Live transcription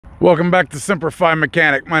Welcome back to Semper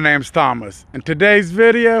Mechanic. My name's Thomas. And today's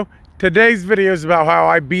video is about how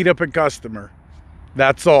I beat up a customer.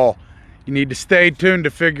 That's all. You need to stay tuned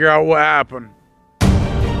to figure out what happened.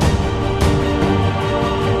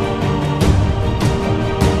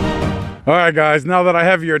 All right, guys, now that I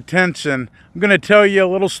have your attention, I'm going to tell you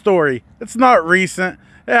a little story. It's not recent.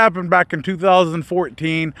 It happened back in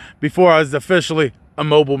 2014 before I was officially a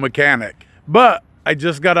mobile mechanic. But I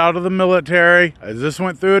just got out of the military, I just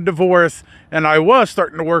went through a divorce, and I was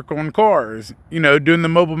starting to work on cars, you know, doing the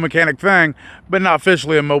mobile mechanic thing, but not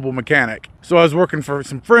officially a mobile mechanic. So I was working for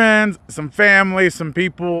some friends, some family, some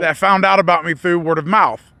people that found out about me through word of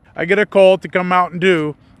mouth. I get a call to come out and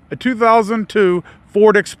do a 2002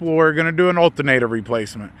 Ford Explorer, gonna do an alternator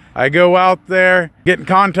replacement. I go out there, get in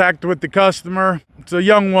contact with the customer. It's a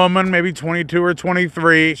young woman, maybe 22 or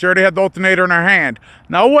 23. She already had the alternator in her hand.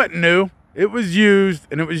 Now, it wasn't new. It was used,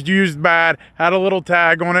 and it was used bad, had a little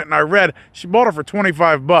tag on it, and I read she bought it for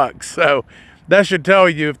 25 bucks. So that should tell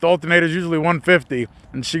you if the alternator is usually 150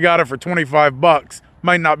 and she got it for 25 bucks,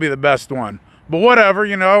 might not be the best one. But whatever,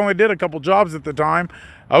 you know, I only did a couple jobs at the time.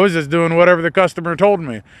 I was just doing whatever the customer told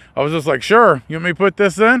me. I was just like, sure, you want me to put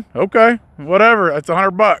this in? Okay, whatever, that's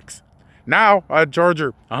 100 bucks. Now I'd charge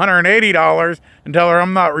her $180 and tell her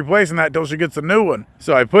I'm not replacing that till she gets a new one.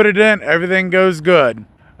 So I put it in, everything goes good.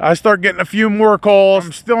 I start getting a few more calls.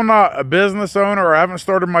 I'm still not a business owner, or I haven't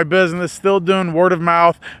started my business, still doing word of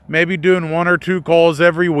mouth, maybe doing 1 or 2 calls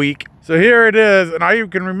every week. So here it is, and I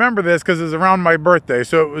can remember this because it's around my birthday,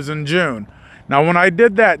 so it was in June. Now when I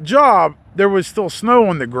did that job, there was still snow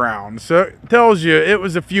on the ground, so it tells you it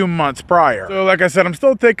was a few months prior. So like I said, I'm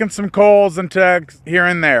still taking some calls and texts here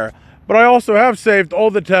and there, but I also have saved all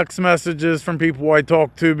the text messages from people I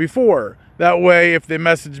talked to before. That way, if they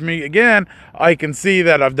message me again, I can see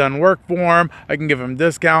that I've done work for them. I can give them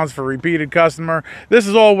discounts for repeated customer. This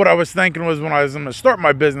is all what I was thinking was when I was going to start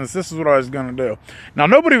my business, this is what I was going to do. Now,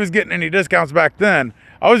 nobody was getting any discounts back then.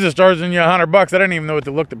 I was just charging you 100 bucks. I didn't even know what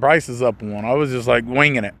to look the prices up on. I was just like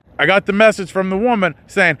winging it. I got the message from the woman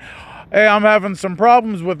saying, hey, I'm having some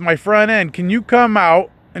problems with my front end. Can you come out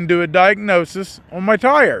and do a diagnosis on my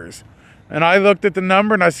tires? And I looked at the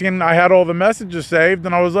number and I seen I had all the messages saved,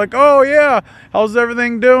 and I was like, oh yeah, how's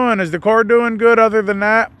everything doing? Is the car doing good other than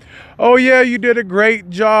that? Oh yeah, you did a great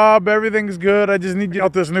job. Everything's good. I just need to get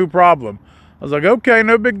out this new problem. I was like, okay,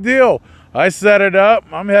 no big deal. I set it up.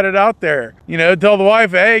 I'm headed out there. You know, tell the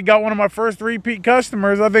wife, hey, got one of my first repeat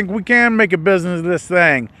customers. I think we can make a business of this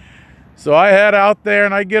thing. So I head out there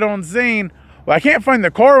and I get on scene. Well, I can't find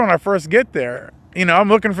the car when I first get there. You know, I'm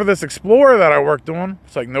looking for this Explorer that I worked on.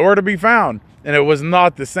 It's like nowhere to be found. And it was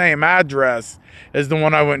not the same address as the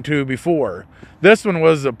one I went to before. This one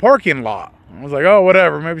was a parking lot. I was like, oh,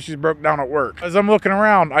 whatever. Maybe she's broke down at work. As I'm looking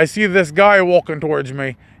around, I see this guy walking towards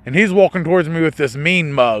me. And he's walking towards me with this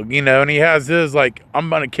mean mug, you know, and he has his, like, I'm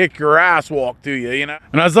going to kick your ass walk to you, you know.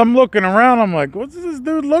 And as I'm looking around, I'm like, what's this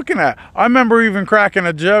dude looking at? I remember even cracking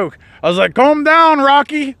a joke. I was like, calm down,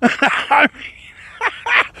 Rocky.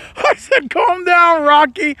 I said, calm down,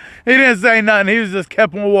 Rocky. He didn't say nothing. He was just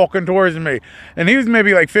kept on walking towards me. And he was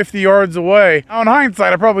maybe like 50 yards away. Now, in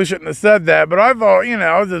hindsight, I probably shouldn't have said that, but I thought, you know,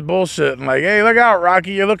 I was just bullshitting. Like, hey, look out,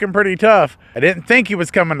 Rocky. You're looking pretty tough. I didn't think he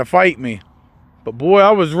was coming to fight me. But boy,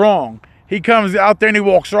 I was wrong. He comes out there and he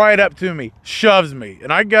walks right up to me, shoves me.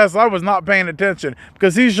 And I guess I was not paying attention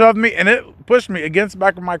because he shoved me and it pushed me against the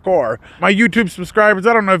back of my car. My YouTube subscribers,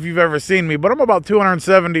 I don't know if you've ever seen me, but I'm about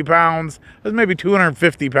 270 pounds. I was maybe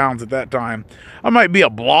 250 pounds at that time. I might be a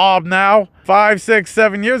blob now. 5, 6,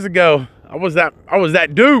 7 years ago, I was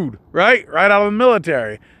that dude, right? Right out of the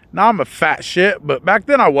military. Now I'm a fat shit, but back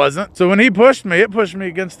then I wasn't. So when he pushed me, it pushed me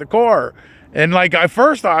against the car. And like at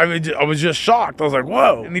first I was just shocked. I was like,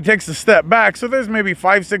 whoa. And he takes a step back. So there's maybe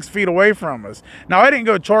 5, 6 feet away from us. Now I didn't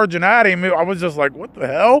go charging at him. I was just like, what the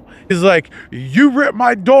hell? He's like, you ripped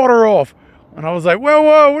my daughter off. And I was like,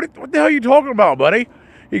 whoa, what the hell are you talking about, buddy?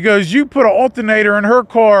 He goes, you put an alternator in her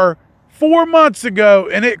car 4 months ago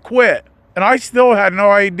and it quit. And I still had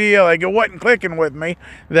no idea, like it wasn't clicking with me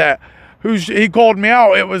that he called me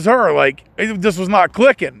out, it was her. Like, it just was not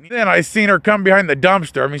clicking. Then I seen her come behind the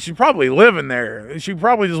dumpster. I mean, she's probably living there. She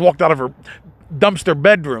probably just walked out of her dumpster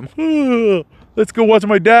bedroom. Let's go watch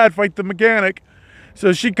my dad fight the mechanic.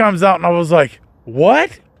 So she comes out and I was like,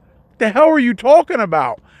 what the hell are you talking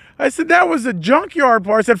about? I said, that was a junkyard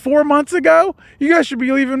part. I said, 4 months ago? You guys should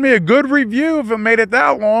be leaving me a good review if it made it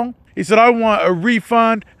that long. He said, I want a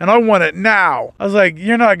refund and I want it now. I was like,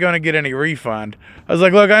 you're not going to get any refund. I was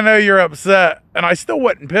like, look, I know you're upset. And I still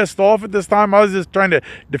wasn't pissed off at this time. I was just trying to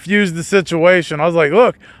diffuse the situation. I was like,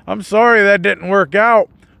 look, I'm sorry that didn't work out,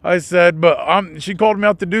 I said, but she called me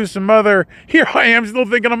out to do some other, here I am still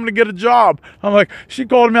thinking I'm going to get a job. I'm like, she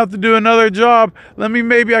called me out to do another job.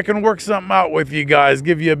 Maybe I can work something out with you guys,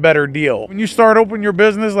 give you a better deal. When you start opening your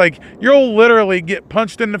business, like, you'll literally get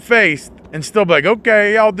punched in the face and still be like,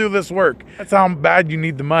 okay, I'll do this work. That's how bad you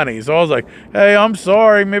need the money. So I was like, hey, I'm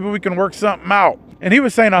sorry, maybe we can work something out. And he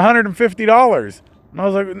was saying $150.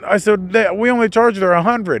 And I said, we only charged her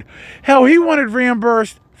 $100. Hell, he wanted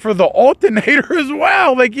reimbursed for the alternator as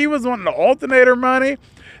well. Like, he was wanting the alternator money,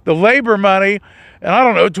 the labor money, and I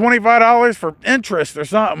don't know, $25 for interest or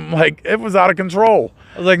something. Like, it was out of control.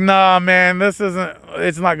 I was like, nah, man, it's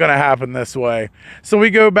not gonna happen this way. So we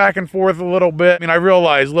go back and forth a little bit. I mean, I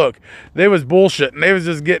realized, look, they was bullshitting. They was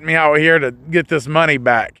just getting me out here to get this money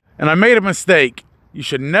back. And I made a mistake. You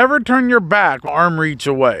should never turn your back arm reach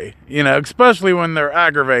away, you know, especially when they're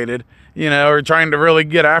aggravated, you know, or trying to really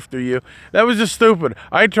get after you. That was just stupid.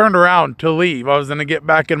 I turned around to leave. I was going to get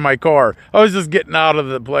back in my car. I was just getting out of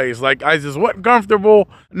the place. Like, I just wasn't comfortable.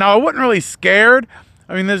 Now, I wasn't really scared.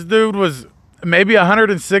 I mean, this dude was maybe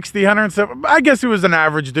 160, 170. I guess he was an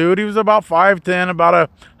average dude. He was about 5'10", about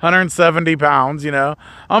 170 pounds, you know.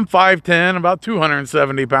 I'm 5'10", about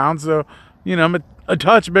 270 pounds. So, you know, I'm a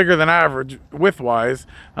touch bigger than average width-wise.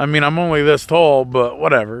 I mean, I'm only this tall, but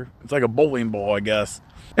whatever. It's like a bowling ball, I guess.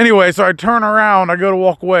 Anyway, so I turn around, I go to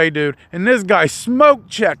walk away, dude, and this guy smoke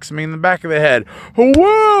checks me in the back of the head.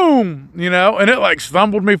 Boom! You know, and it like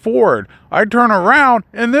stumbled me forward. I turn around,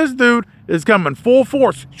 and this dude is coming full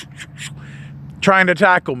force, trying to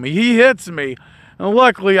tackle me. He hits me, and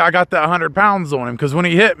luckily I got that 100 pounds on him, because when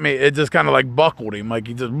he hit me, it just kind of like buckled him, like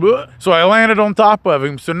he just, bleh. So I landed on top of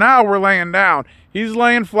him. So now we're laying down. He's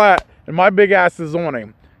laying flat, and my big ass is on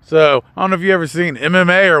him. So I don't know if you ever seen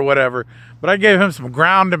MMA or whatever, but I gave him some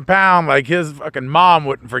ground and pound like his fucking mom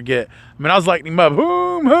wouldn't forget. I mean, I was lighting him up,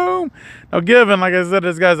 boom, boom. Now, given, like I said,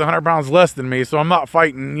 this guy's 100 pounds less than me, so I'm not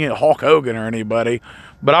fighting, you know, Hulk Hogan or anybody,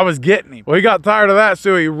 but I was getting him. Well, he got tired of that,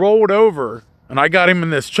 so he rolled over, and I got him in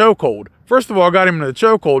this chokehold. First of all, I got him in the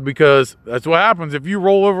chokehold because that's what happens. If you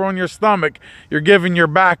roll over on your stomach, you're giving your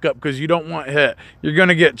back up because you don't want hit. You're going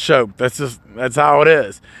to get choked. That's how it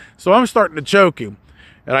is. So I'm starting to choke him.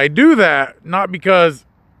 And I do that not because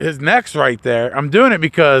his neck's right there. I'm doing it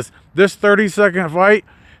because this 30-second fight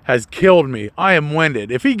has killed me. I am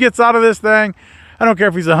winded. If he gets out of this thing, I don't care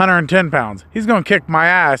if he's 110 pounds. He's going to kick my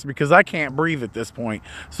ass because I can't breathe at this point.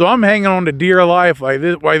 So I'm hanging on to dear life like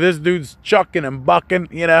this, while this dude's chucking and bucking,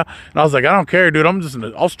 you know. And I was like, I don't care, dude.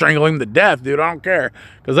 I'll strangle him to death, dude. I don't care.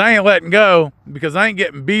 Because I ain't letting go. Because I ain't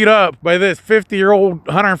getting beat up by this 50-year-old,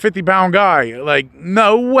 150-pound guy. Like,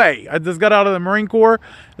 no way. I just got out of the Marine Corps.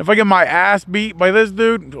 If I get my ass beat by this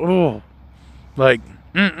dude, oh, like,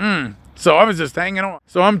 So I was just hanging on.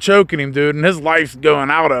 So I'm choking him, dude, and his life's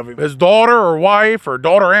going out of him. His daughter or wife, or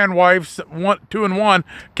daughter and wife, 2 in 1,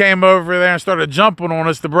 came over there and started jumping on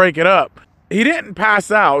us to break it up. He didn't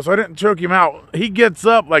pass out, so I didn't choke him out. He gets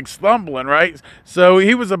up like stumbling, right? So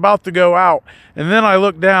he was about to go out. And then I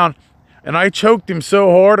looked down, and I choked him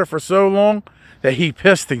so hard for so long that he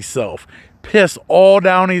pissed himself. Piss all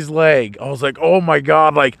down his leg. I was like, oh my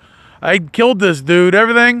God, like, I killed this dude,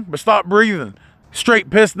 everything, but stop breathing. Straight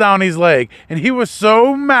pissed down his leg. And he was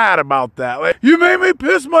so mad about that. Like, you made me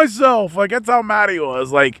piss myself. Like, that's how mad he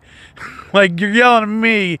was. Like you're yelling at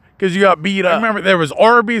me because you got beat up. I remember there was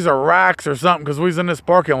Arby's or Racks or something because we was in this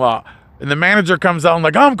parking lot. And the manager comes out and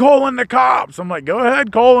like, I'm calling the cops. I'm like, go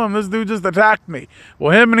ahead, call him. This dude just attacked me.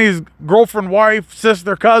 Well, him and his girlfriend, wife,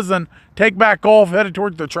 sister, cousin take back off, headed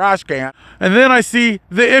towards the trash can. And then I see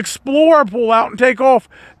the Explorer pull out and take off.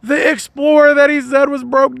 The Explorer that he said was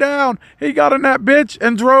broke down. He got in that bitch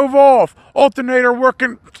and drove off. Alternator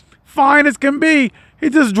working fine as can be. He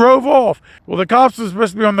just drove off. Well, the cops were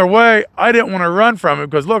supposed to be on their way. I didn't want to run from him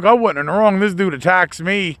because, look, I wasn't in the wrong. This dude attacks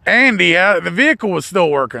me. And the vehicle was still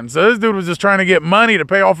working. So this dude was just trying to get money to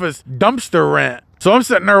pay off his dumpster rent. So I'm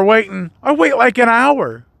sitting there waiting. I wait like an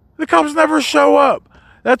hour. The cops never show up.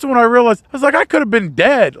 That's when I realized, I was like, I could have been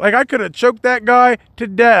dead. Like, I could have choked that guy to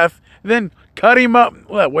death, then cut him up.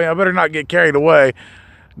 Well, wait, I better not get carried away.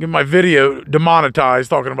 Get my video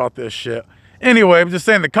demonetized talking about this shit. Anyway, I'm just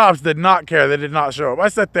saying the cops did not care. They did not show up. I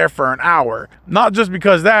sat there for an hour. Not just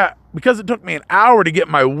because it took me an hour to get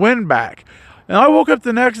my wind back. And I woke up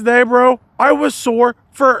the next day, bro. I was sore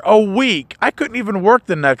for a week. I couldn't even work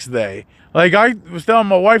the next day. Like, I was telling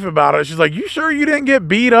my wife about it. She's like, you sure you didn't get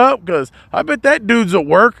beat up? Because I bet that dude's at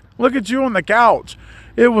work. Look at you on the couch.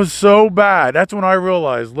 It was so bad. That's when I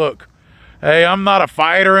realized, look, hey, I'm not a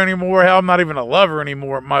fighter anymore. Hell, I'm not even a lover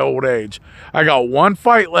anymore at my old age. I got one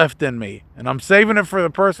fight left in me, and I'm saving it for the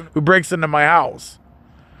person who breaks into my house.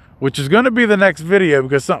 which is going to be the next video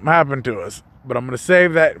because something happened to us. But I'm going to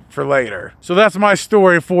save that for later. So that's my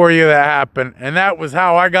story for you that happened. And that was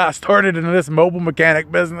how I got started in this mobile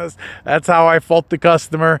mechanic business. That's how I fought the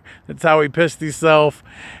customer. That's how he pissed himself.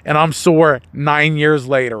 And I'm sore 9 years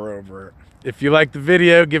later over it. If you like the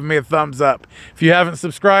video, give me a thumbs up. If you haven't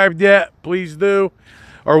subscribed yet, please do.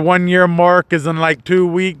 Our 1 year mark is in like 2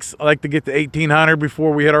 weeks. I like to get to 1,800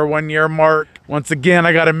 before we hit our 1 year mark. Once again,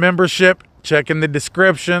 I got a membership. Check in the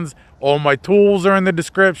descriptions. All my tools are in the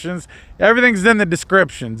descriptions. Everything's in the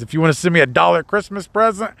descriptions. If you want to send me $1 Christmas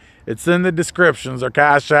present, it's in the descriptions. Or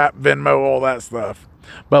Cash App, Venmo, all that stuff.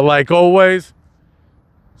 But like always,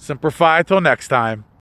 Semper Fi till next time.